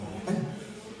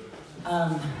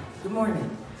Good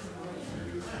morning.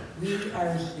 We are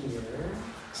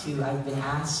here I've been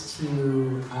asked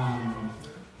to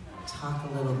talk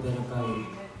a little bit about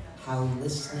how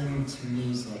listening to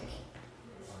music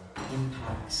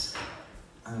impacts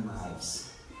our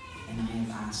lives. And I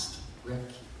have asked Rick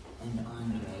and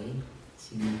Andre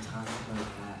to talk about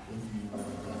that with me a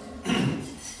little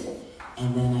bit.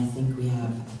 And then I think we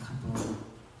have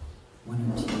one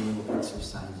or two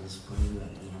exercises for you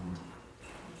at the end.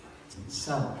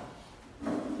 So,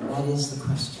 that is the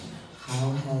question.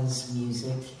 How has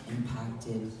music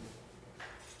impacted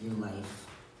your life?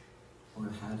 Or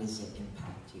how does it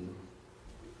impact you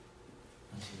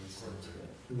as you listen to it?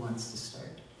 Who wants to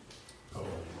start? Oh,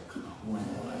 One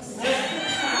of us.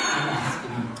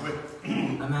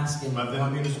 I'm asking. But then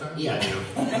want me to start? Yeah.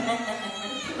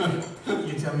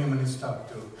 You tell me when to stop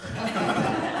too.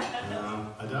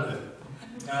 I doubt it.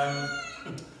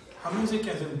 How music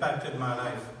has impacted my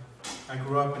life. I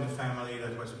grew up in a family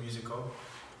that was musical.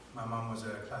 My mom was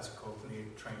a classically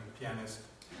trained pianist.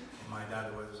 My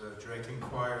dad was directing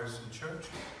choirs in church.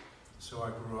 So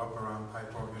I grew up around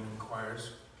pipe organ and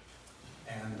choirs.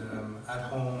 And at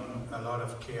home, a lot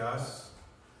of chaos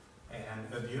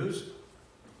and abuse.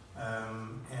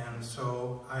 And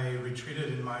so I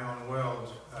retreated in my own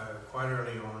world quite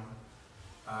early on.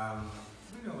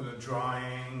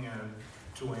 Drawing and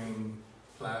doing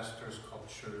plaster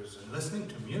sculptures and listening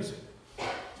to music.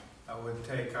 I would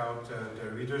take out the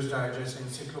Reader's Digest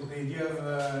encyclopedia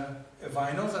of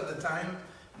vinyls at the time,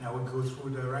 and I would go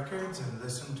through the records and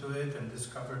listen to it and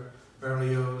discover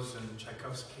Berlioz and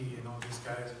Tchaikovsky and all these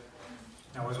guys.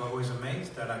 And I was always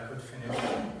amazed that I could finish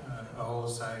a whole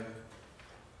side.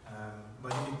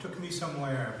 But it took me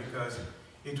somewhere because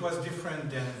it was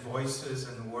different than voices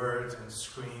and words and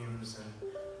screams, and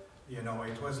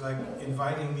it was like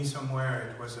inviting me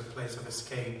somewhere. It was a place of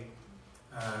escape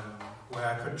where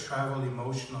I could travel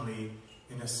emotionally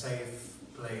in a safe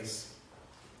place.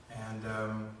 And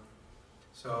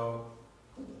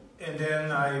and then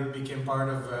I became part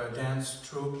of a dance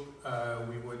troupe.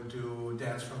 We would do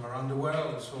dance from around the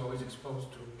world, so I was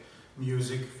exposed to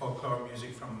music, folklore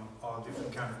music from all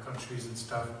different kind of countries and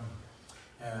stuff.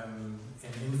 And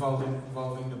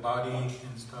involving the body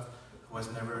and stuff. I was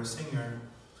never a singer,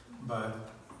 but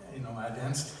I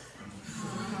danced.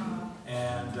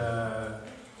 And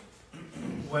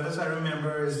what else I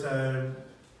remember is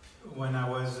when I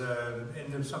was,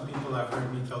 and some people have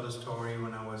heard me tell the story,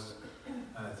 when I was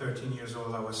 13 years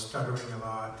old, I was stuttering a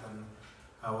lot, and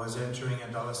I was entering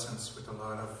adolescence with a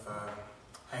lot of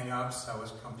hang-ups. I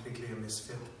was completely a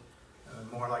misfit,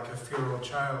 more like a feral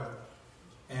child.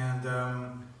 And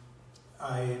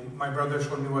my brother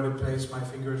showed me how to place my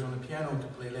fingers on the piano to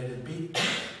play Let It Be.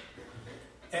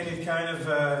 And it kind of,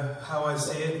 how I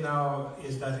say it now,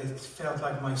 is that it felt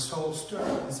like my soul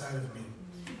stirred inside of me.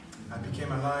 I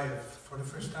became alive for the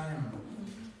first time.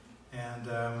 And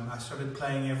I started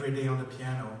playing every day on the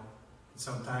piano.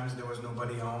 Sometimes there was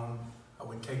nobody home. I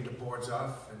would take the boards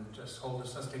off and just hold the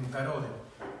sustain pedal and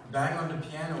bang on the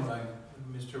piano like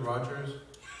Mr. Rogers'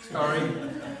 story.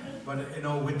 But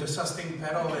with the sustain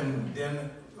pedal, and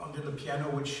then until the piano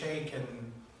would shake, and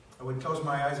I would close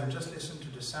my eyes and just listen to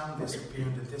the sound disappear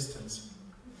in the distance.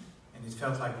 And it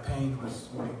felt like pain was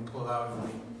being pulled out of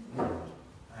me.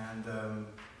 And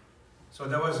so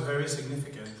that was very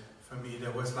significant for me.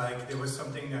 There was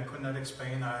something I could not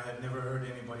explain. I had never heard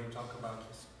anybody talk about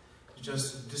this. It's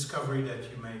just discovery that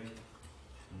you make.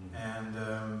 And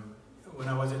when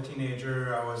I was a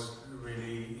teenager, I was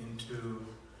really into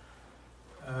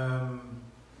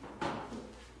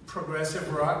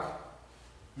progressive rock.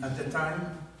 At the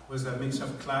time, was a mix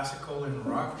of classical and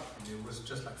rock, and it was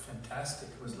just like fantastic.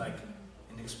 It was like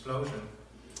an explosion.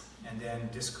 And then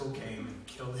disco came and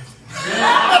killed it.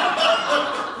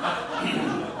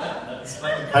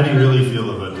 How do you really feel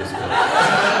about disco?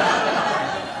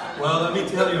 Well, let me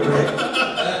tell you, Rick.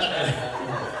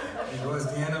 It was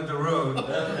the end of the road.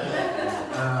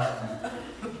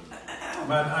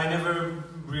 But I never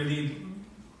really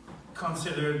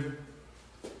considered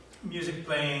music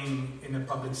playing in a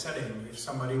public setting. If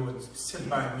somebody would sit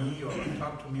by me or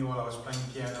talk to me while I was playing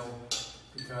piano,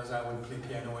 because I would play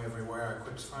piano everywhere I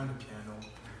could find a piano,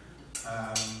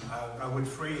 I would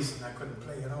freeze and I couldn't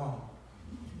play at all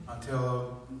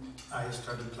until I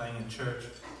started playing in church.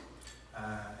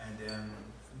 And then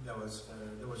there was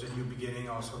a new beginning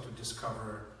also to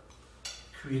discover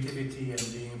creativity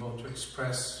and being able to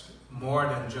express more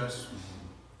than just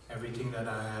everything that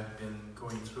I had been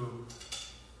going through.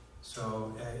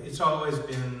 So it's always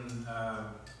been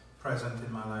present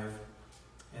in my life,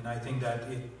 and I think that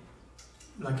it,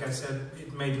 like I said,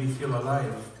 it made me feel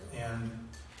alive. And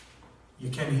you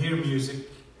can hear music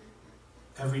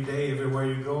every day, everywhere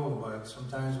you go, but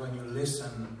sometimes when you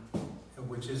listen,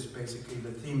 which is basically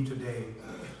the theme today,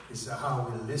 is how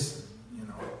we listen, you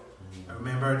know. I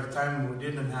remember at the time we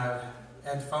didn't have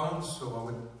headphones, so I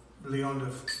would lay on the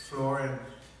floor and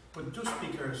put 2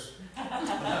 speakers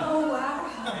Oh, wow.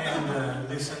 and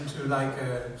listen to like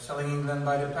Selling England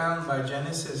by the Pound by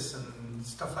Genesis and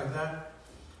stuff like that.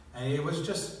 And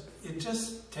it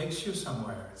just takes you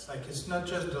somewhere. It's like, it's not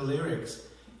just the lyrics,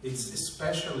 it's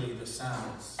especially the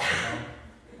sounds, you know?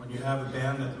 When you have a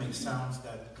band that makes sounds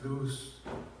that glues,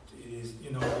 it is,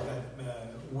 you know,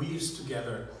 that weaves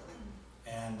together.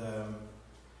 And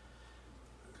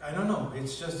I don't know,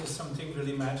 it's just there's something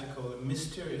really magical and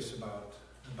mysterious about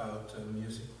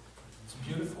music. It's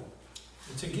beautiful.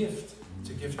 It's a gift. It's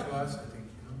a gift to us, I think,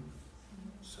 you know.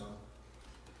 So,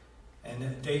 and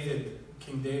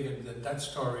King David, that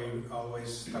story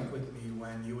always stuck with me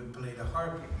when he would play the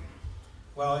harp.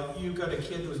 Well, you got a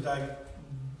kid who's like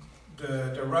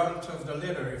the runt of the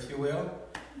litter, if you will,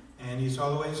 and he's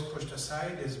always pushed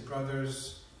aside. His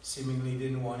brothers seemingly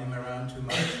didn't want him around too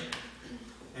much.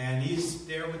 And he's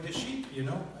there with the sheep, you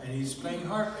know, and he's playing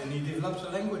harp, and he develops a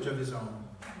language of his own.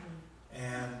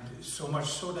 And so much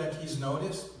so that he's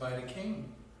noticed by the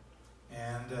king.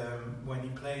 And when he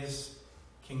plays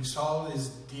King Saul, his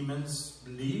demons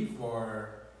leave or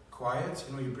quiet,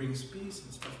 you know, he brings peace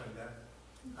and stuff like that.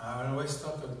 I always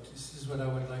thought that this is what I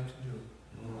would like to do.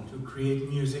 To create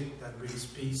music that brings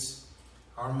peace,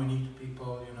 harmony to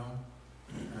people, you know,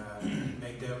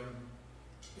 make them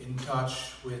in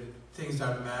touch with things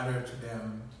that matter to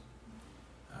them.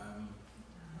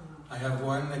 I have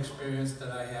one experience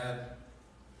that I had.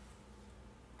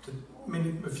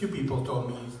 A few people told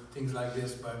me things like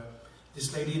this, but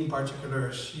this lady in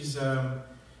particular, she said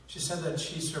that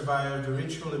she survived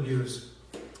ritual abuse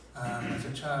as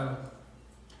a child,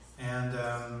 and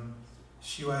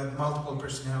she had multiple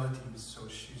personalities. So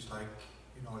she's like,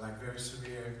 you know, like very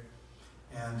severe.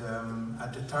 And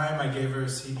at the time, I gave her a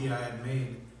CD I had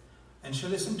made, and she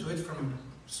listened to it from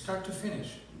start to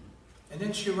finish. And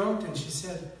then she wrote, and she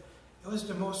said, it was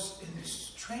the most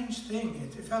strange thing.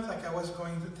 It felt like I was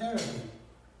going to therapy.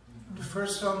 The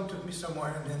first song took me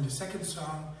somewhere, and then the second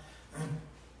song,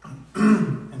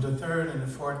 and the third, and the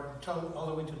fourth, all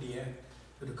the way to the end,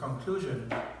 to the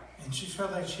conclusion. And she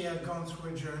felt like she had gone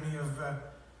through a journey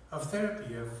of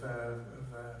therapy,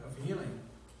 of healing.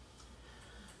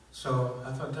 So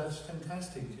I thought that's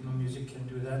fantastic. You know, music can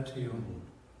do that to you.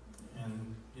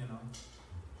 And, you know,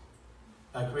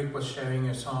 like Rick was sharing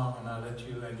a song, and I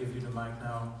give you the mic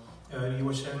now. He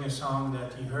was sharing a song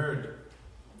that he heard,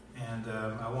 and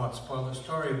I won't spoil the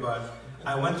story, but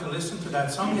I went to listen to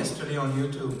that song yesterday on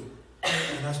YouTube,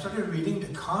 and I started reading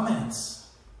the comments,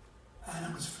 and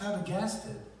I was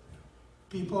flabbergasted.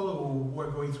 People who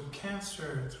were going through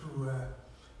cancer, through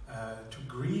to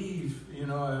grieve, you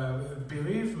know,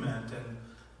 bereavement and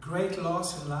great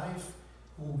loss in life,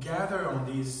 who gather on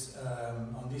these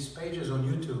pages on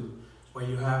YouTube, where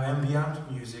you have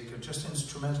ambient music, or just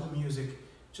instrumental music,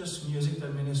 just music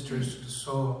that ministers to the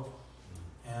soul.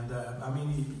 And I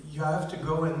mean, you have to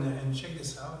go and check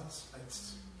this out.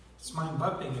 It's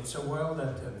mind-boggling. It's a world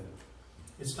that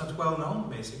it's not well known,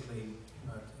 basically,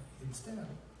 but it's there.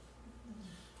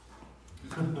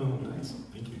 Oh, nice.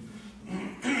 Thank you.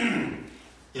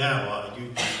 Yeah, well, you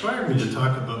inspired me to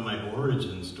talk about my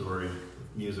origin story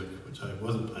with music, which I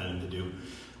wasn't planning to do.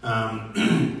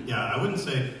 Yeah, I wouldn't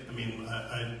say, I mean,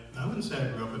 I wouldn't say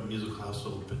I grew up in a musical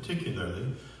household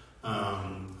particularly.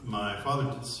 My father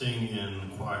did sing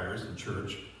in choirs in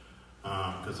church,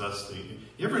 because that's the,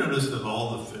 you ever notice that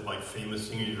all the like famous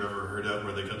singers you've ever heard of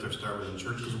where they got their start was in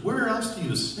church? Because where else do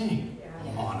you sing,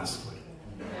 honestly?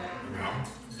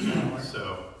 You know?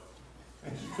 So,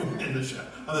 in the shower,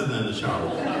 other than the shower.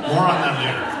 More on that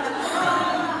later.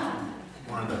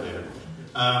 More on that later.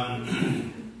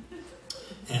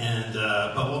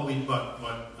 But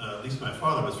at least my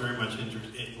father was very much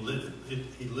interested.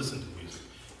 He listened to music,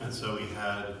 and so he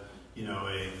had, you know,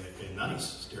 a nice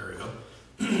stereo,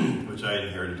 which I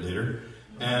inherited later,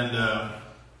 and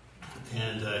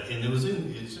it was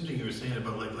it's something you were saying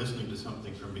about like listening to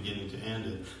something from beginning to end,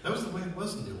 and that was the way it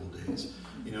was in the old days.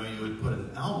 You know, you would put an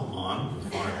album on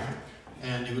with vinyl,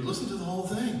 and you would listen to the whole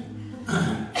thing,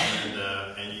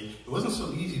 it wasn't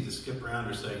so easy to skip around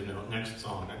or say, you know, next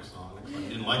song, next song, next song. You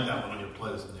didn't like that one on your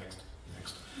playlist, next.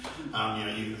 You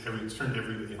know, you turned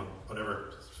you know,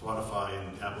 whatever, Spotify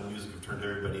and Apple Music have turned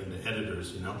everybody into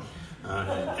editors, you know.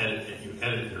 You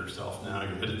edit yourself now,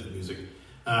 you edit the music.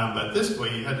 But this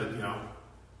way you had to, you know,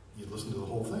 you listen to the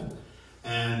whole thing.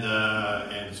 And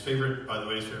his favorite, by the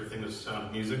way, his favorite thing was Sound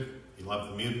of Music. he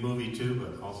loved the movie too,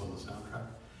 but also the soundtrack.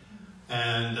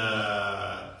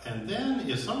 And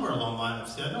then somewhere along the line,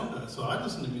 see, I don't know. So I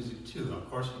listen to music too. Of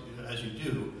course, as you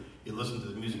do, you listen to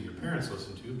the music your parents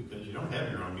listen to because you don't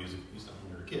have your own music, at least not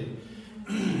when you're a kid.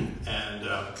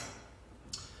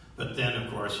 But then, of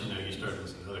course, you start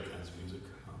listening to other kinds of music.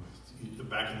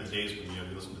 Back in the days when you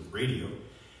listened to the radio,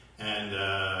 and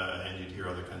you'd hear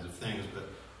other kinds of things.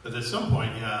 But at some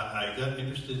point, I got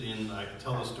interested in. I can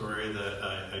tell the story that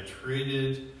I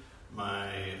traded my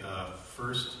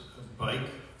first bike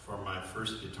for my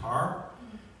first guitar,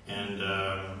 and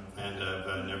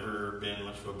I've never been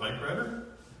much of a bike rider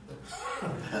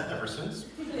ever since.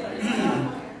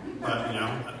 But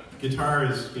guitar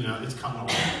is it's coming along.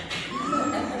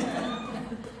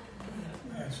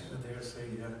 I should dare say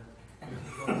yeah.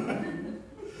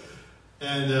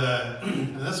 And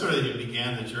that's sort of it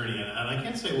began the journey. And I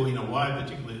can't say, why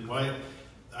particularly. Why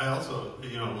I also,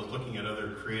 was looking at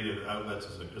other creative outlets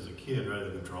as a kid, right? I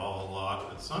would draw a lot,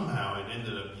 but somehow it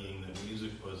ended up being that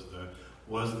music was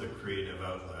the creative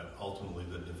outlet ultimately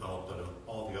that developed out of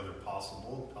all the other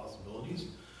possibilities.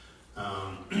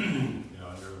 I've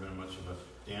never been much of a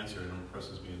dancer. It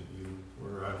impresses me that you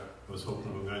were. I was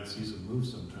hoping we might see some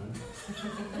moves sometime.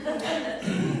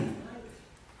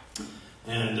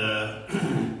 And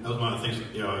that was one of the things,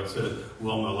 I said,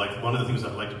 one of the things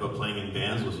I liked about playing in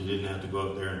bands was you didn't have to go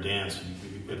out there and dance.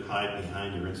 You could hide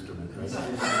behind your instrument, right?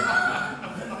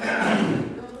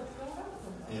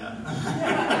 Yeah.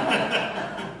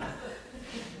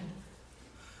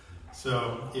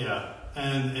 So, yeah.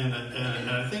 And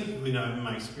I think, in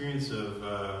my experience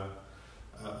of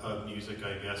music,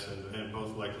 I guess, and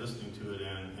both like listening to it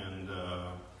and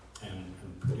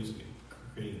producing it,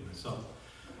 creating it myself,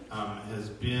 has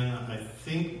been, I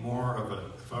think, more of a,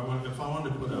 if I wanted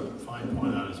to put a fine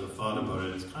point on it as a thought about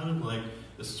it, it's kind of like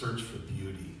a search for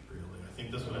beauty, really. I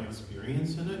think that's what I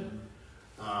experience in it,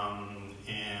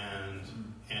 and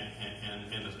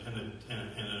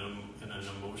an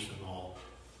emotional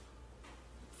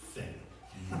thing,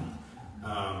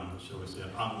 shall we say, an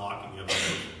unlocking of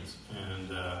emotions, and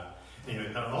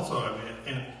anyway, also,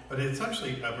 but it's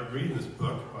actually, I've been reading this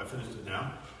book, I finished it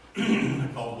now,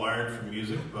 called Wired for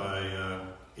Music by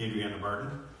Adriana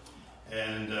Barton.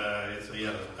 And the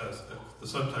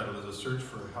subtitle is A Search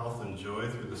for Health and Joy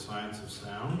Through the Science of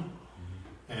Sound.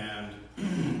 And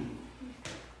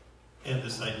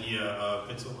this idea of,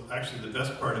 actually the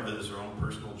best part of it is her own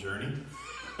personal journey.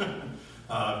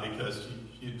 Because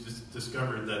she just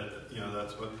discovered that,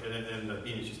 that's what it ended up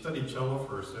being. She studied cello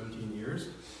for 17 years.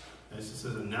 And she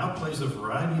says, and now plays a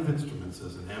variety of instruments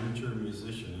as an amateur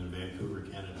musician in Vancouver,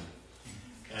 Canada.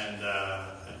 And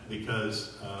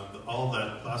because all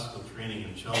that classical training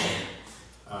in cello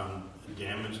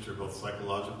damaged her both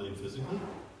psychologically and physically.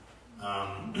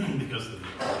 Because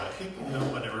I think,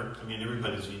 whatever,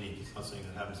 everybody's unique. It's not saying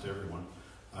that happens to everyone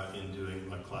in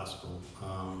doing classical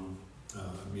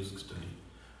music study.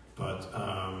 But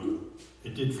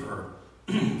it did for her.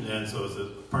 And so as a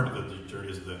part of the journey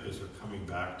is her coming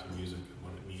back to music and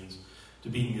what it means to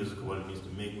be musical, what it means to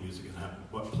make music, and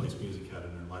what place music had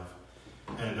in her life.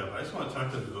 And I just want to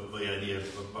talk to the idea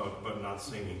about not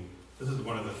singing. This is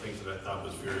one of the things that I thought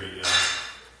was very,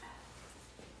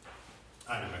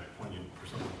 poignant or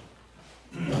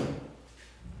something.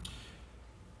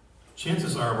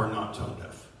 Chances are we're not tone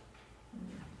deaf.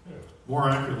 More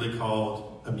accurately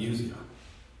called amusia.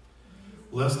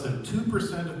 Less than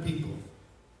 2% of people,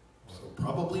 so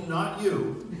probably not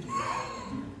you,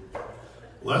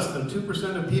 less than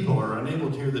 2% of people are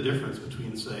unable to hear the difference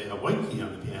between, say, a white key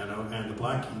on the piano and the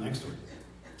black key next to it.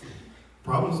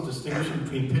 Problems distinguishing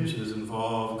between pitches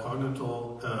involve cognitive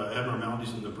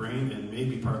abnormalities in the brain and may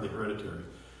be partly hereditary.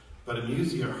 But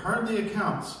amusia hardly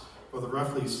accounts for the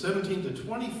roughly 17 to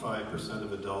 25%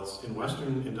 of adults in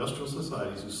Western industrial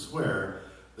societies who swear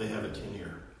they have a tin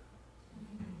ear.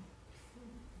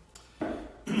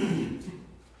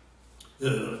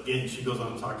 Again, she goes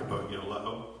on to talk about,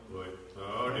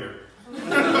 oh dear.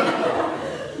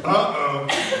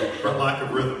 For lack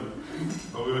of rhythm.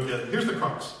 But here's the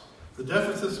crux. The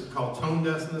deficits called tone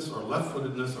deafness or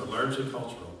left-footedness are largely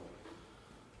cultural.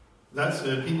 That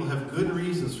said, people have good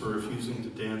reasons for refusing to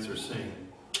dance or sing.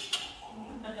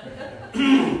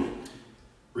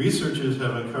 Researchers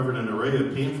have uncovered an array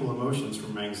of painful emotions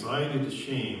from anxiety to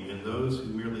shame in those who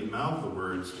merely mouth the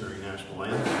words during national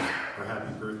anthems or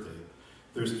happy birthday.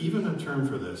 There's even a term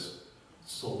for this,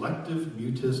 selective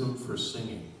mutism for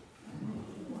singing.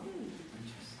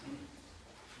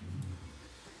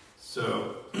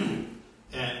 So,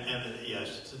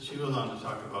 she goes on to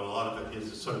talk about a lot of it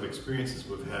is sort of experiences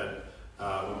we've had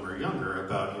when we were younger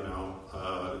about,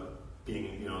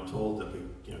 being, told that we,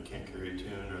 can't carry a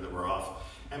tune or that we're off.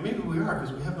 And maybe we are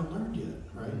because we haven't learned yet,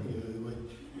 right?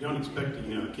 You don't expect, a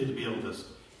kid to be able to,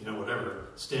 whatever,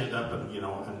 stand up and,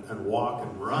 and walk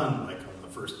and run like on the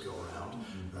first go around,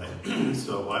 right?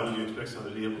 So why would you expect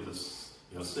somebody to be able to,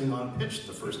 sing on pitch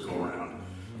the first go around?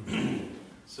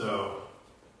 So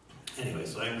anyway,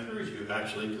 so I encourage you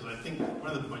actually, because I think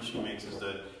one of the points she makes is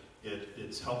that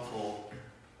it's helpful.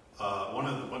 One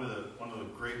of the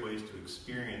great ways to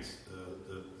experience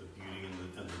the beauty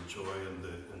and the joy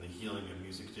and the healing of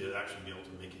music is to actually be able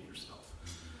to make it yourself.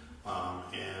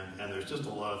 And there's just a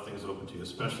lot of things open to you,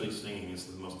 especially singing. It's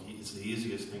the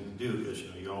easiest thing to do because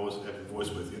you always have your voice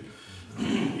with you.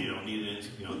 You don't need it.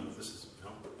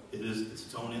 It's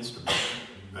its own instrument,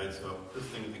 right? So this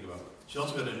thing to think about. She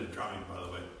also got into drumming, by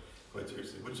the way, quite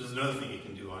seriously, which is another thing you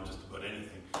can do on just about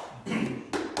anything.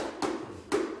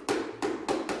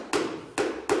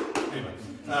 Anyway,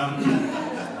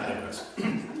 I digress.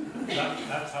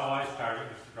 That's how I started,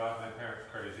 was to drive my parents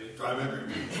crazy. Drive every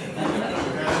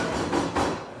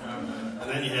and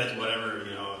then you had whatever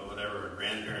a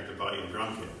grandparent to buy you a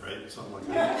drum kit, right? Something like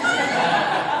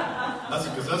that.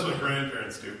 Because that's what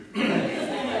grandparents do.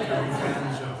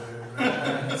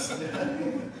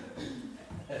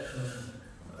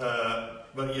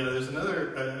 But there's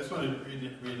another. I just want to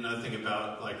read another thing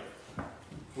about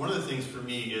one of the things for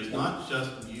me is not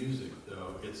just music,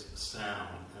 though. It's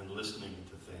sound and listening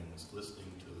to things,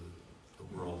 listening to the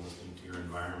world, listening to your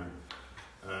environment.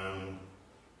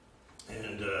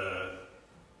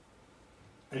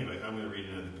 Anyway, I'm going to read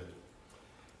another bit.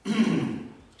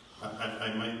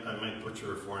 I might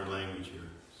butcher a foreign language here,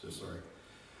 so sorry.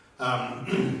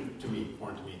 Foreign to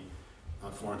me,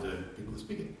 not foreign to people who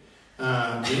speak it.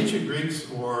 The ancient Greeks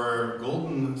wore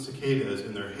golden cicadas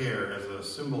in their hair as a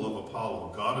symbol of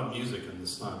Apollo, god of music and the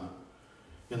sun.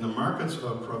 In the markets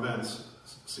of Provence,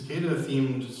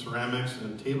 cicada-themed ceramics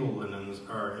and table linens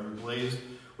are emblazed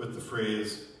with the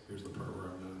phrase, here's the part where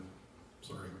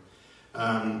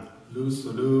Lu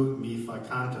salu mi fa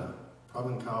canta,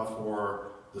 Provencal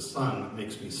for the sun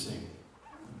makes me sing.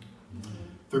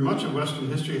 Through much of Western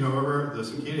history, however, the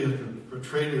cicada has been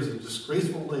portrayed as a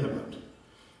disgraceful layabouts.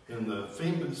 In the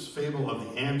famous fable of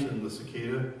the ant and the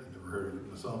cicada, I've never heard of it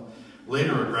myself,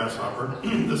 later a grasshopper,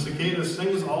 the cicada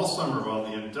sings all summer while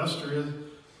the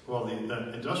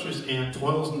industrious ant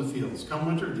toils in the fields. Come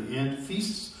winter, the ant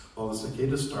feasts while the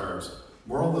cicada starves.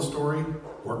 Moral of the story,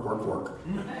 work, work, work.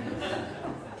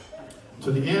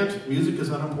 To the ant, music is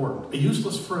unimportant, a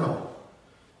useless frill.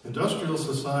 Industrial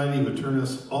society would turn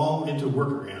us all into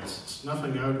worker ants,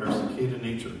 snuffing out our cicada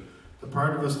nature, the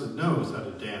part of us that knows how to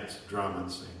dance, drum,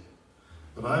 and sing.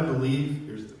 But I believe,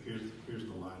 here's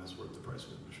the line that's worth the price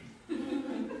of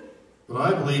admission. But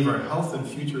I believe our health and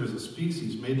future as a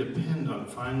species may depend on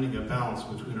finding a balance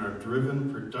between our driven,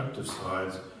 productive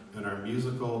sides and our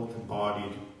musical,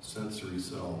 embodied, sensory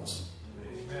selves.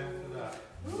 Amen to that.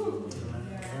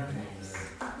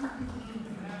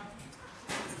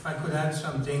 If I could add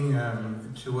something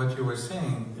to what you were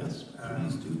saying, Yes,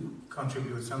 please do.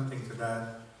 Contribute something to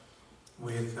that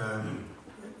with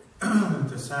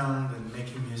the sound and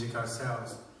making music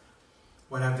ourselves.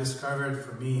 What I've discovered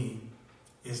for me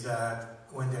is that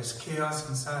when there's chaos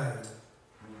inside,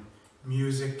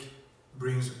 music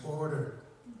brings order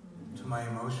to my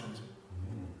emotions.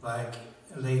 Like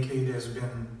lately there's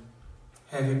been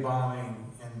heavy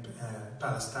bombing in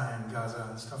Palestine, Gaza,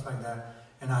 and stuff like that,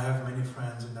 and I have many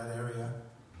friends in that area.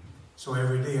 So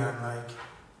every day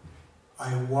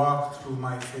I walk through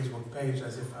my Facebook page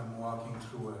as if I'm walking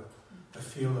through a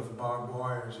field of barbed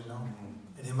wires,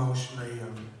 and emotionally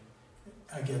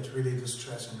I get really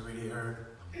distressed and really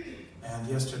hurt. And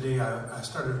yesterday I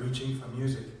started reaching for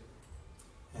music,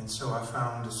 and so I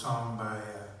found a song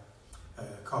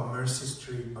called Mercy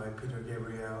Street by Peter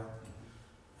Gabriel,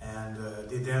 and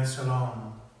They Dance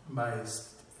Alone by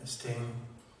Sting,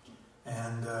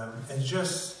 and it's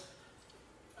just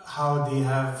how they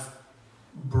have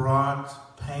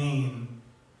brought pain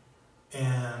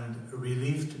and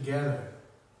relief together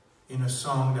in a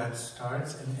song that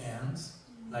starts and ends,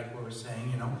 like what we're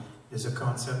saying, there's a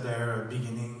concept there, a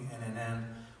beginning and an end,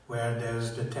 where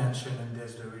there's the tension and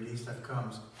there's the release that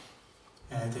comes.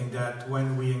 And I think that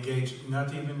when we engage,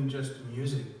 not even just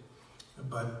music,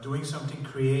 but doing something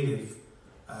creative,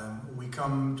 we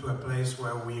come to a place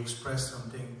where we express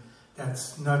something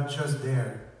that's not just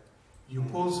there. You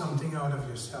pull something out of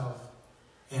yourself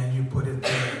and you put it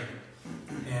there,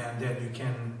 and then you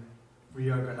can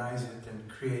reorganize it and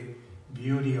create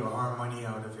beauty or harmony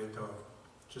out of it, or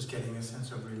just getting a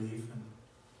sense of relief. And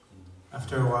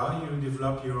after a while, you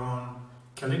develop your own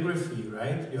calligraphy,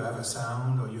 right? You have a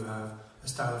sound, or you have a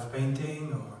style of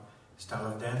painting or a style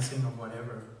of dancing or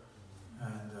whatever.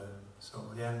 And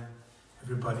so yeah,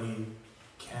 everybody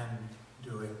can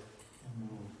do it and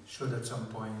should at some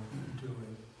point do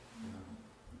it.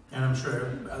 And I'm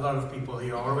sure a lot of people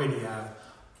here already have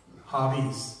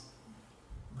hobbies,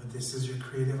 but this is your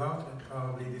creative outlet.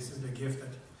 Probably this is the gift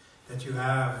that you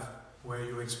have, where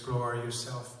you explore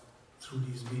yourself through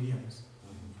these mediums.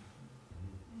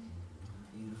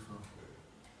 Beautiful.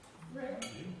 Rick,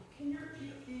 can you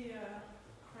repeat the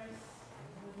Christ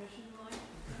Mission line?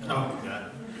 Oh, yeah.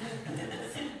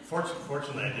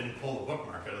 Fortunately, I didn't pull the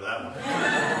bookmark out of that one.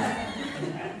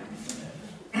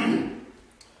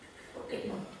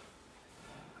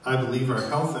 I believe our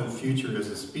health and future as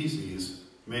a species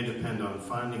may depend on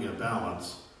finding a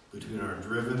balance between our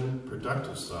driven,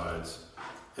 productive sides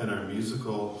and our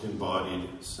musical, embodied,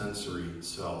 sensory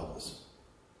selves.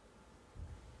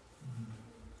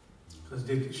 Because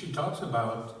she talks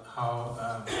about how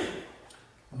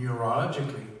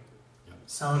neurologically,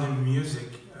 sound and music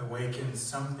awakens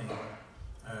something,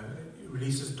 it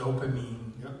releases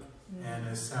dopamine, and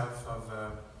a self of,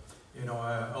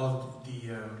 all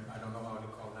the, I don't know how to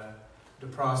call that, the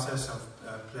process of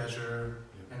pleasure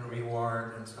and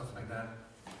reward and stuff like that.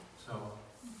 So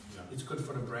it's good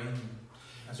for the brain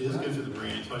as It well. is good for the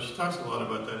brain. So she talks a lot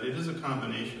about that. It is a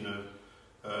combination of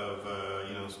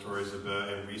stories about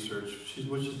and research. She's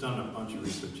done a bunch of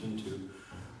research into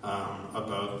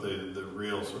about the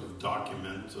real sort of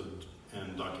documented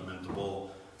and documentable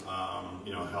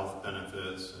health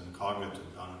benefits and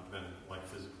cognitive benefits, like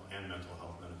physical and mental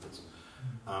health benefits,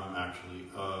 actually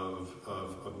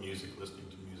of music, listening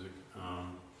to music,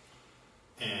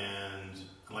 and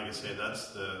like I say,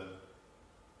 that's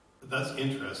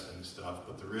interesting stuff.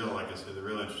 But the real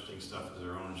interesting stuff is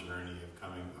her own journey of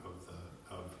coming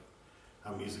of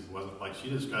how music wasn't like. She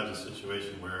describes a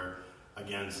situation where,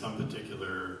 again, some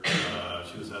particular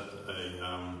she was at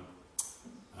a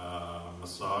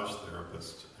massage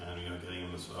therapist, and getting a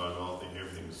massage,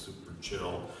 everything was super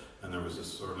chill, and there was this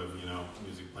sort of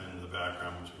music playing in the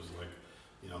background, which was like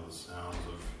the sounds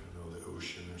of the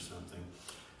ocean or something,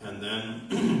 and then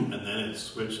it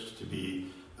switched to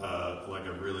be like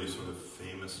a really sort of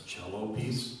famous cello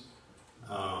piece,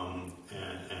 and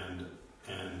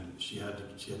she had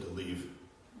to leave.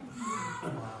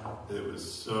 Wow. It was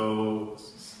so,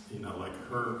 like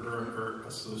her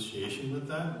association with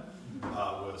that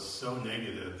was so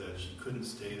negative that she couldn't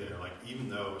stay there. Like, even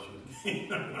though she,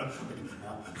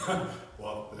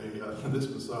 this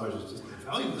massage is just, the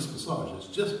value of this massage is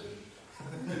just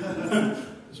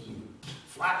been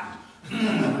flattened.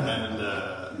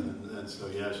 And so,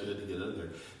 she had to get out of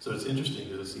there. So it's interesting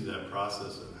to see that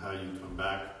process of how you come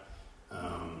back,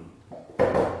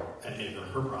 and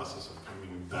her process of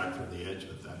coming back from the edge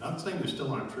with that. Not saying there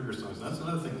still aren't trigger songs. That's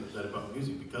another thing that about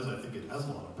music, because I think it has a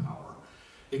lot of power.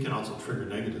 It can also trigger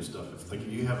negative stuff. If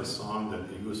you have a song that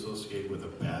you associate with a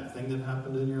bad thing that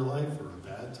happened in your life or a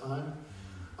bad time,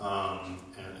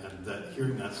 and that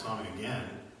hearing that song again,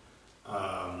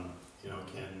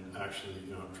 can actually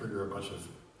trigger a bunch of.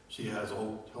 She has a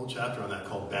whole chapter on that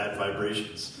called Bad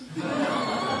Vibrations.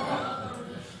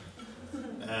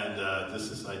 And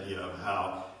this idea of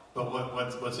how, but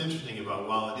what's interesting about,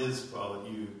 while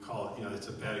you call it, it's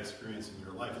a bad experience in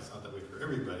your life, it's not that way for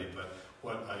everybody, but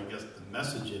what I guess the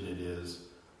message in it is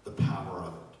the power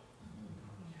of it.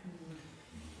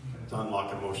 To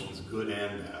unlock emotions, good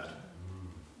and bad.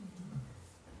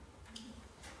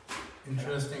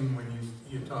 Interesting when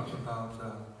you talk about,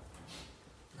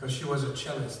 because she was a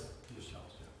cellist.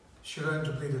 She learned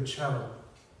to play the cello.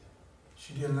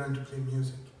 She didn't learn to play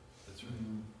music. That's right.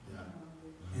 Yeah.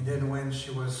 And then when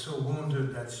she was so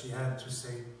wounded that she had to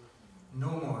say no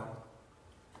more,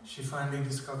 she finally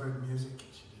discovered music.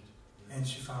 She did. And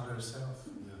she found herself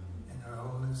and her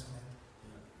wholeness in it.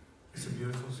 It's a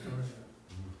beautiful story.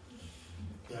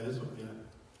 Yeah, it is. Yeah.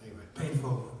 Anyway.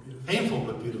 Painful, but beautiful. Painful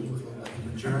but beautiful.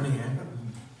 The journey, eh?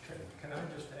 Can I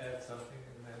just add something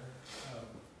in there?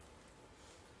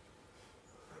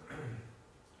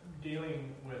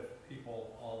 Dealing with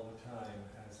people all the time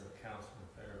as a counselor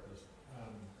therapist,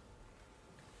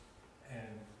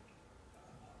 and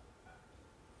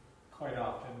quite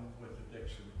often with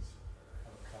addictions, I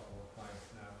have a couple of clients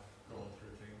now going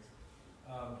through things.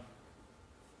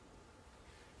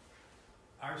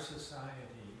 Our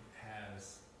society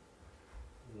has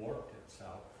warped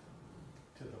itself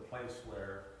to the place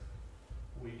where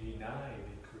we deny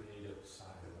the creative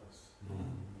side of us.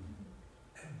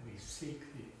 And we seek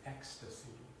the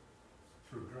ecstasy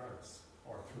through drugs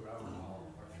or through alcohol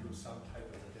or through some type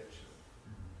of addiction.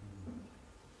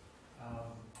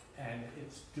 and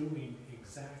it's doing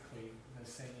exactly the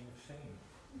same thing.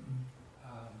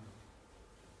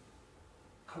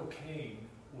 Cocaine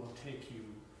will take you,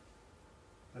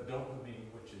 the dopamine,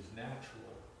 which is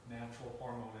natural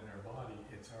hormone in our body,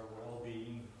 it's our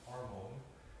well-being hormone,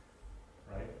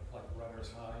 right? Like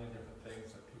runner's high and different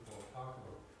things that people talk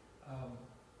about.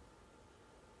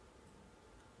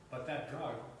 But that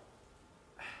drug,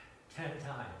 10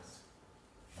 times.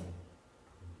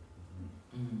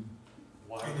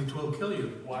 Why? And it will kill you.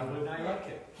 Why wouldn't I like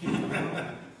it?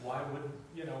 Why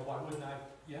wouldn't I?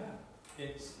 Yeah,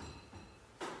 it's,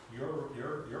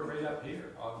 you're right up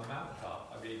here on the mountaintop.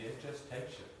 I mean, it just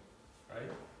takes you,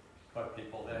 right? But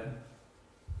people then,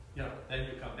 then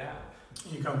you come down.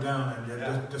 You come down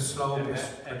and the slope is...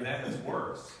 And then it's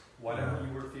worse. Whatever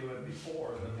you were feeling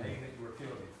before, the pain that you were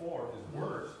feeling before is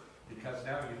worse because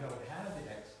now you don't have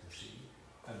the ecstasy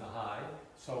and the high.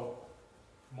 So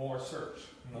more search,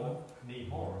 need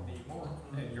more.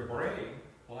 And your brain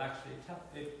will actually tell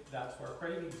it, that's where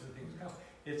cravings and things come.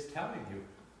 It's telling you,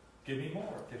 give me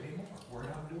more. We're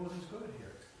not doing as good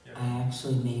here. I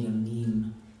actually made a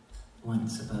meme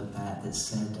once about that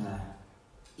said,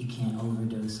 you can't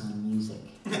overdose on music.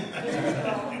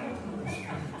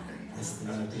 That's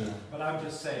the idea. But I'm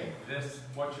just saying,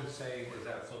 what you're saying is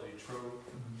absolutely true.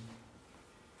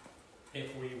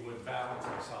 If we would balance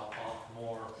ourselves off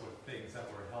more with things that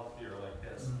were healthier like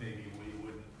this, maybe we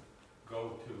wouldn't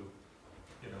go to,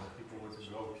 people wouldn't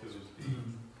go to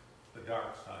the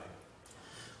dark side.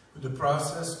 The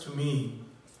process to me,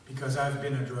 because I've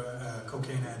been a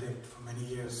cocaine addict for many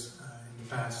years, in the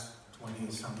past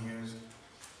 20-some years,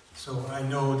 so I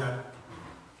know that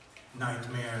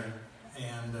nightmare,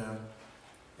 and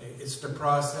it's the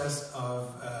process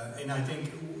of, and I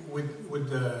think with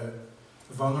the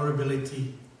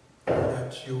vulnerability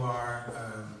that you are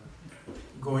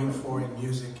going for in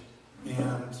music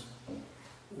and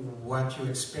what you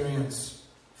experience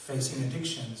facing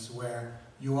addictions where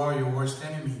you are your worst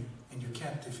enemy and you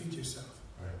can't defeat yourself.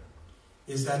 Right.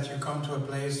 Is that you come to a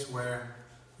place where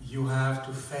you have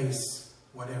to face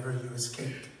whatever you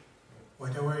escaped,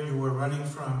 whatever you were running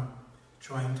from,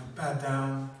 trying to pat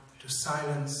down, to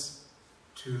silence,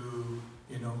 to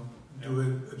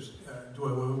do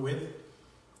away with.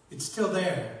 It's still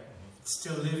there. It's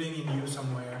still living in you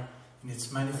somewhere, and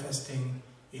it's manifesting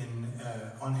in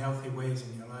unhealthy ways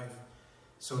in your life.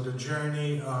 So the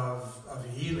journey of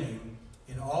healing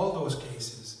in all those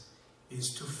cases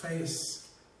is to face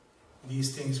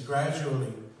these things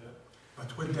gradually,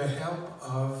 but with the help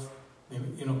of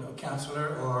a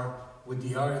counselor or with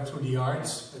the art, through the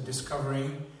arts,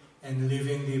 discovering and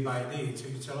living day by day.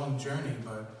 It's a long journey,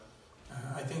 but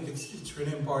I think it's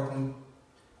really important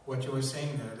what you were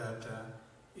saying there, that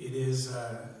it is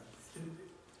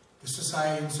the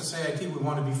society. In society, we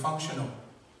want to be functional.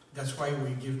 That's why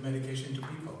we give medication to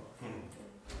people.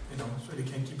 So they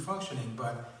can keep functioning.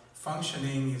 But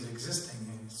functioning is existing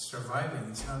and it's surviving.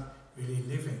 It's not really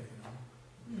living.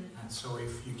 And so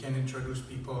if you can introduce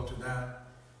people to that,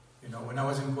 when I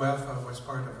was in Guelph, I was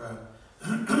part of a.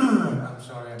 I'm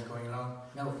sorry, I'm going long.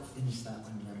 No, finish that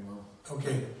one, then we'll.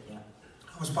 Okay. Yeah.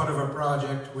 I was part of a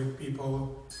project with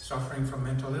people suffering from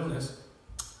mental illness.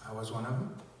 I was one of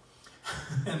them.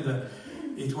 And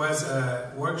it was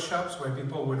workshops where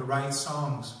people would write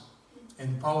songs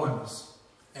and poems.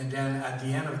 And then at the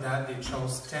end of that, they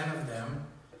chose 10 of them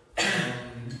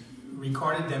and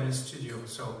recorded them in studio.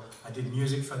 So I did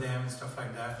music for them and stuff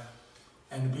like that.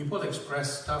 And people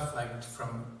expressed stuff like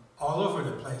from all over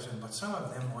the place. But some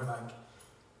of them were like,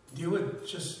 they would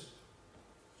just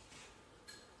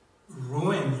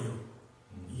ruin you.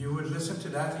 You would listen to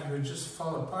that and you would just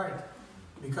fall apart,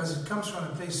 because it comes from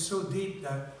a place so deep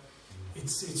that it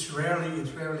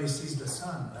rarely sees the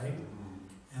sun, right?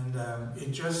 And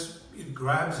it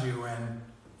grabs you and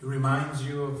it reminds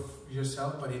you of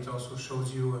yourself, but it also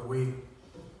shows you a way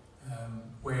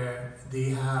where they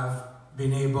have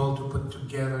been able to put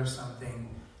together something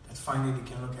that finally they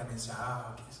can look at and say,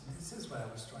 okay, so this is what I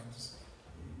was trying to say.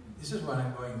 This is what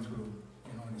I'm going through,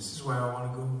 and this is where I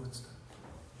want to go and stuff.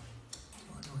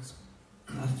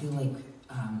 I feel like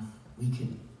we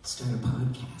could start a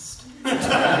podcast.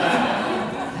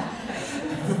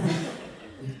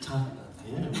 We could talk about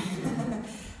that.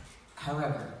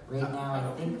 However, right now I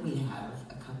think we have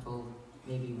a couple,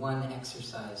 maybe one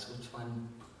exercise. Which one?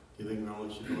 Do you think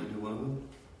Roland should only do one of them?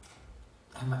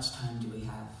 How much time do we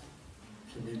have?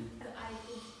 Should we? I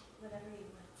think whatever you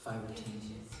want. 5 or 10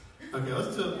 minutes. Okay,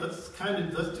 let's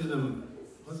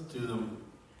do them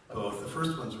both. The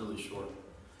first one's really short.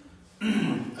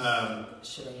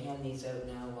 Should I hand these out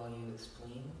now while you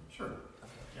explain? Sure.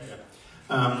 Okay. Yeah.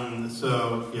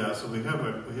 So we have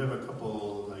a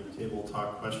couple like table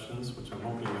talk questions, which I'm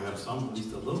hoping we have at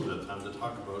least a little bit of time to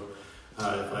talk about.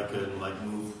 If I could like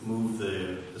move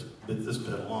this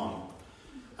bit along.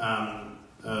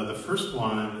 The first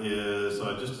one is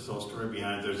just to tell a story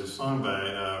behind. There's a song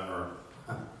by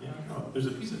there's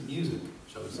a piece of music,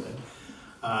 shall we say,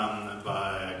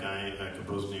 by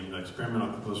a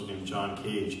experimental composer named John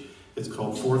Cage. It's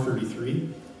called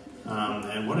 433.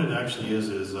 And what it actually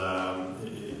is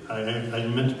I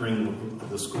meant to bring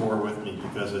the score with me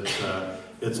because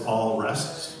it's all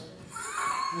rests.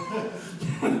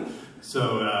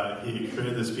 So he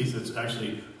created this piece that's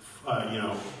actually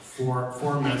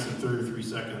 4 minutes and 33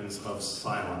 seconds of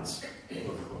silence,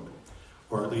 quote unquote,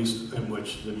 or at least in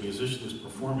which the musician who's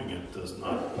performing it does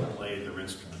not play their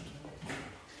instrument.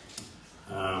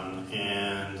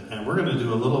 And we're going to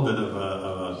do a little bit of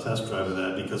a test drive of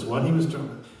that because what he was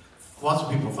doing. Lots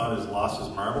of people thought he lost his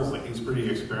marbles. Like he was pretty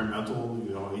experimental,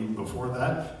 even before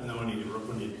that. And then when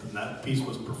that piece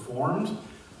was performed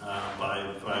by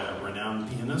a renowned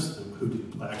pianist who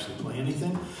didn't actually play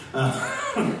anything, I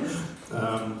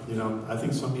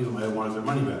think some people might have wanted their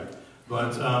money back.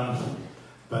 But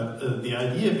the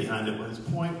idea behind it, what his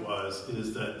point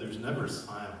is that there's never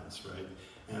silence, right?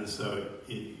 And so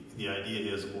the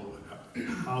idea is, well,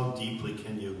 how deeply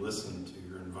can you listen to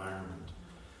your environment?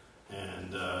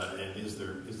 And is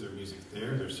there music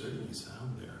there? There's certainly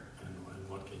sound there. And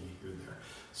what can you hear there?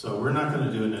 So we're not going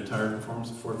to do an entire performance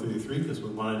of 433 because we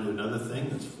want to do another thing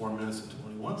that's 4 minutes and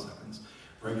 21 seconds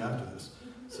right after this.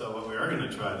 So what we are going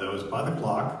to try, though, is by the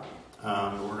clock,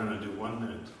 we're going to do 1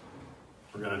 minute.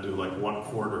 We're going to do like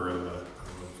 1/4 of a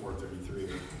 433 or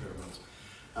thereabouts.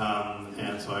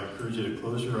 And so I encourage you to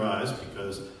close your eyes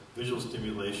because visual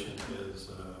stimulation is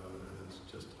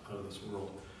just out of this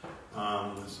world.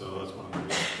 So that's one of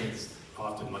the things,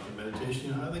 often like in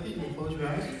meditation, how do they get you to close your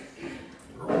eyes?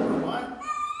 Why?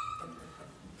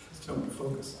 Just help you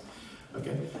focus.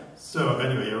 Okay, so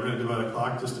anyway, we're going to do by the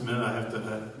clock. Just a minute. I have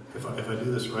to, if I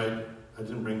do this right, I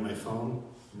didn't bring my phone,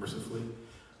 mercifully.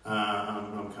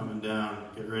 I'm coming down.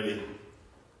 Get ready.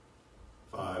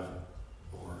 5,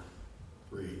 4,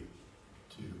 3,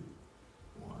 2,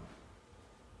 1.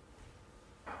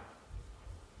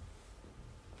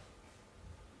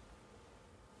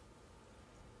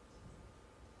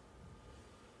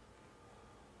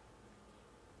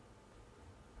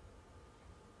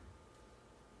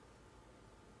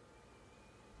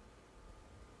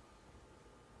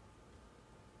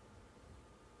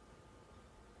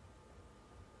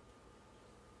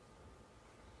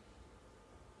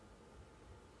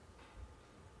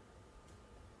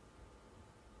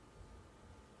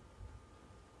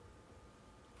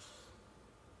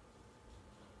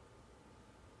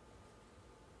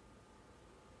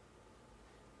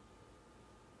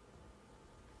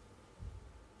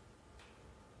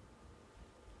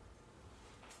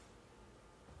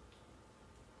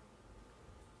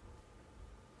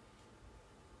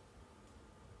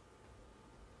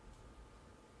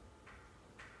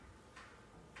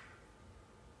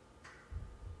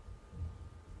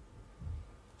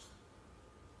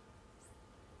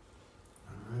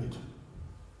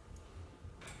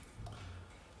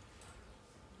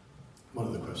 One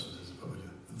of the questions is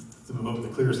about the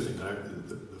clearest thing.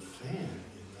 The fan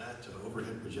in that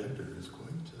overhead projector is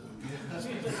quite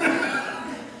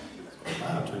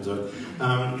loud, turns out.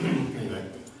 Anyway,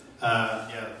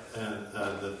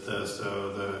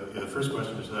 the first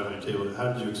question is on your table.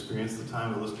 How did you experience the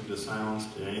time of listening to silence?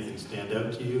 Did anything stand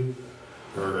out to you,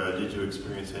 or did you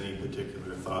experience any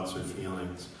particular thoughts or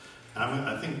feelings?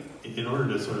 I think in order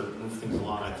to sort of move things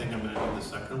along, I think I'm going to do the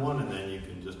second one, and then you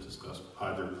can just discuss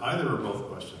either or both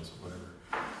questions, whatever.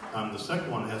 The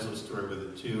second one has a story with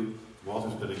it too.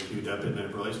 Walter's got it queued up, and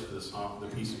it relates to the song, the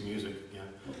piece of music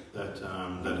again that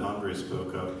Andre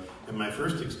spoke of. And my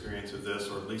first experience of this,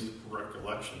 or at least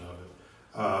recollection of it,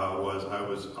 was I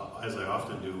was, as I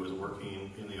often do, was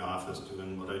working in the office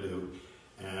doing what I do,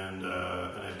 and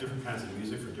I have different kinds of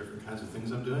music for different kinds of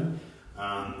things I'm doing.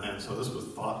 And so this was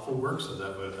thoughtful work, so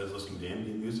that I was listening to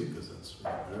ambient music because that's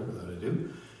whatever that I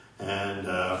do. And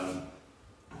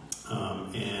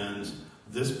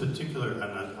this particular, and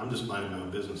I'm just minding my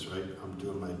own business, right? I'm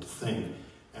doing my thing.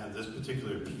 And this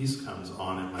particular piece comes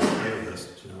on in my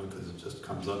playlist, because it just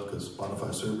comes up because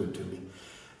Spotify served it to me.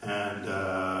 And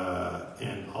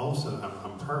all of a sudden,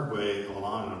 I'm part way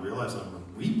along, and I realize I'm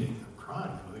weeping, I'm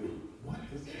crying. I'm thinking, what?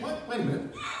 Wait a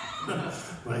minute.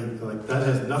 like that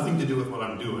has nothing to do with what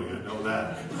I'm doing. I know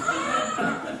that.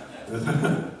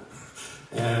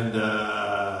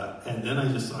 And then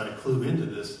I clue into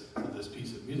this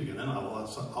piece of music, and then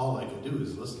all I can do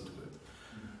is listen to it.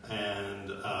 And And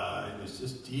it was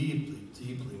just deeply,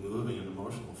 deeply moving and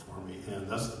emotional for me. And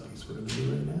that's the piece we're going to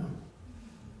do right now.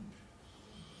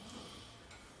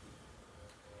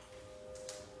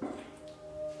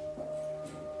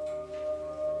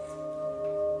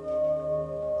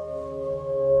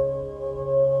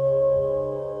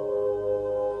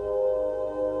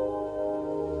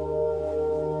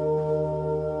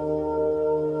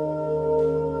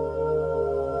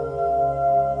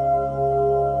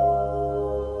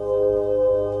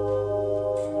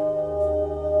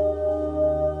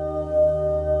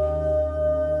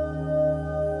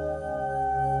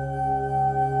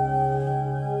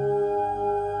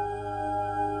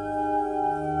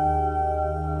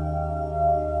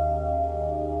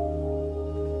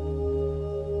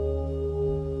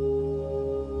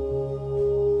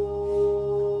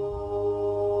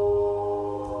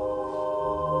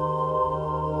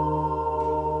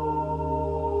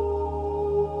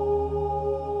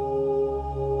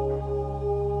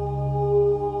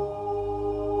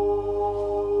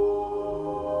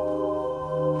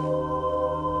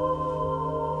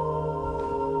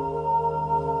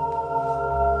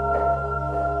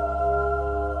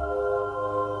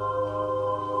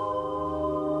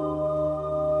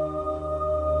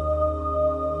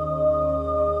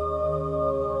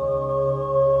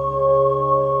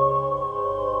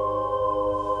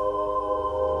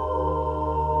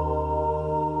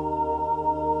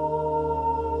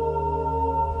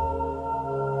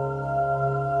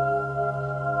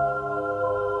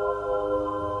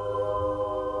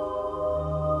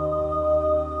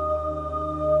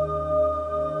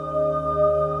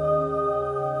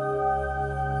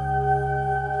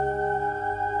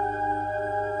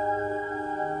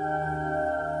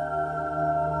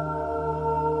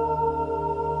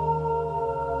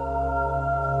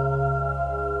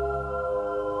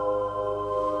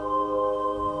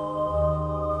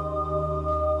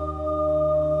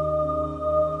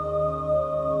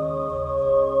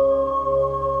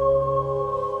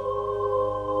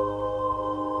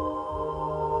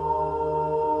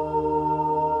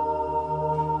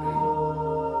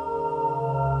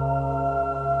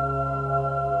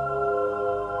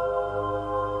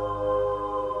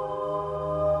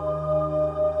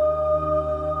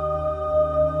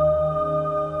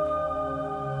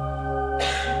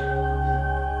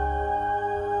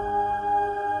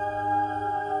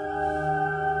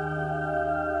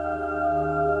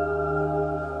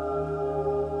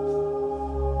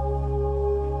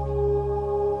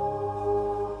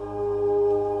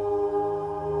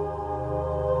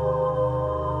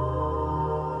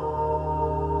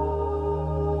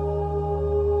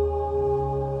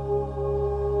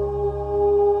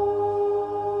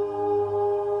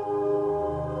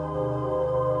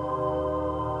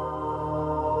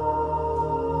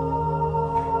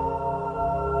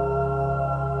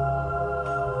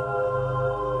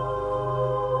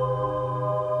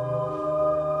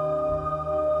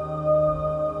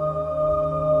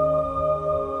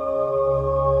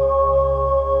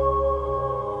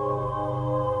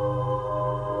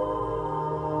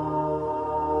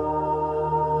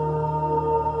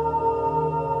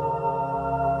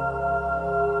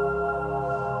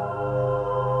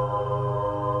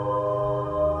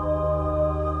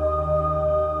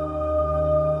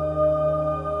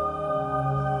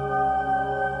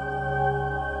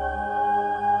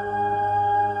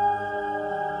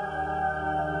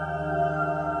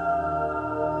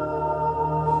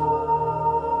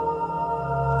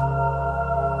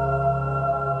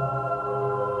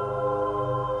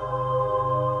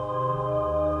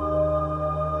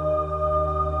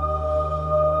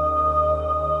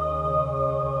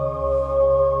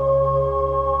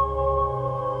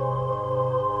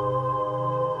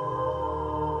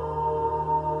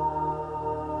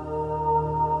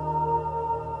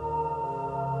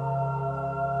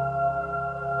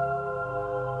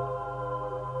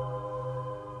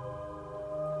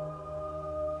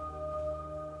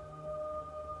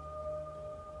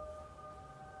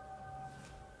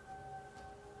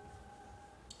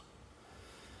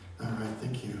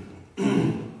 Thank you.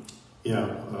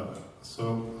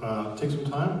 So take some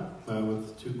time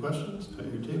with 2 questions at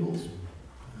your tables.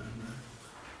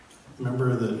 And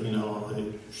remember that,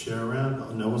 they share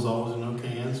around. No is always an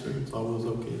okay answer. It's always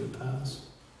okay to pass.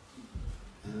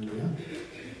 And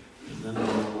and then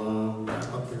we'll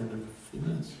wrap up here in a few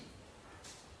minutes.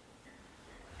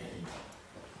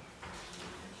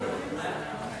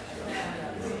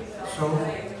 So,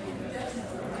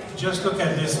 just look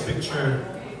at this picture.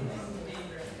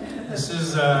 This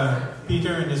is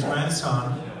Peter and his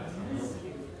grandson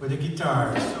with a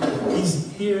guitar. So he's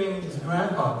hearing his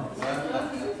grandpa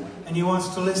and he wants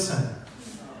to listen.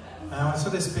 And I saw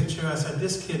this picture, I said,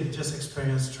 this kid just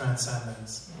experienced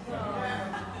transcendence.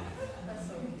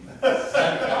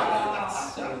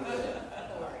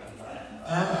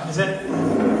 Is that,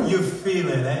 you feel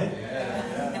it, eh?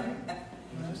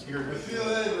 Just hear it. Feel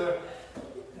it.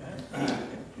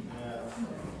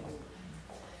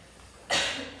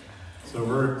 So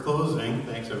we're closing.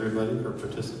 Thanks everybody for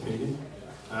participating.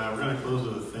 We're going to close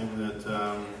with a thing that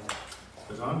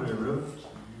Andre wrote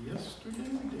yesterday.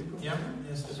 Yep,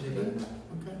 yesterday.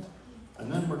 Okay.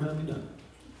 And then we're going to be done.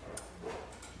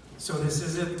 So this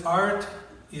is it. Art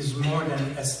is more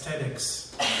than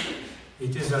aesthetics.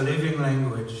 It is a living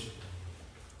language.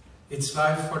 It's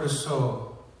life for the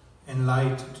soul and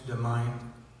light to the mind,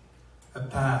 a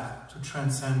path to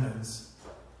transcendence.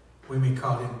 We may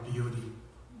call it beauty.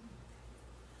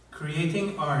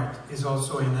 Creating art is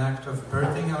also an act of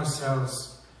birthing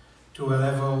ourselves to a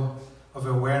level of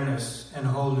awareness and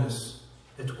wholeness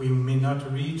that we may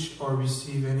not reach or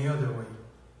receive any other way.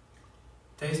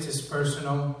 Taste is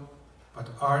personal, but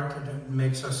art that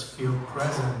makes us feel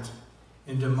present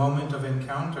in the moment of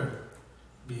encounter,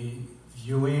 be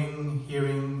viewing,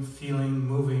 hearing, feeling,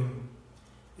 moving,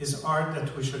 is art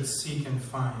that we should seek and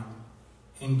find,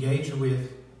 engage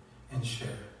with, and share.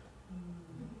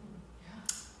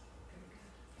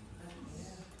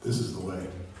 This is the way.